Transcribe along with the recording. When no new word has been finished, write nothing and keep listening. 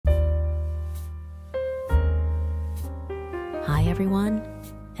Hi everyone,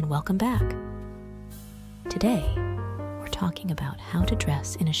 and welcome back. Today, we're talking about how to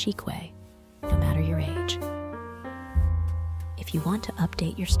dress in a chic way, no matter your age. If you want to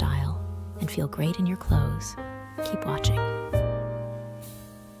update your style and feel great in your clothes, keep watching.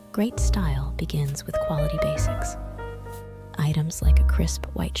 Great style begins with quality basics. Items like a crisp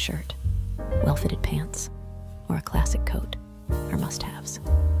white shirt, well-fitted pants, or a classic coat are must-haves.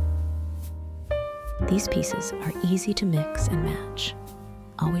 These pieces are easy to mix and match,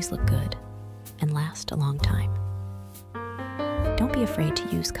 always look good, and last a long time. Don't be afraid to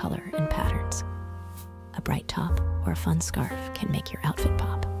use color and patterns. A bright top or a fun scarf can make your outfit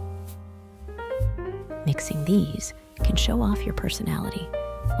pop. Mixing these can show off your personality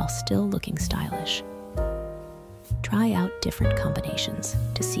while still looking stylish. Try out different combinations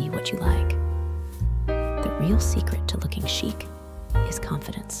to see what you like. The real secret to looking chic is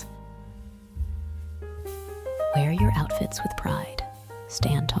confidence. Wear your outfits with pride,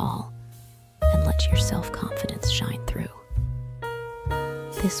 stand tall, and let your self-confidence shine through.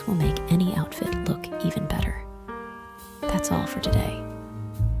 This will make any outfit look even better. That's all for today.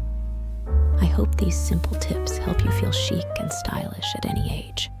 I hope these simple tips help you feel chic and stylish at any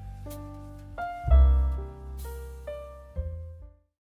age.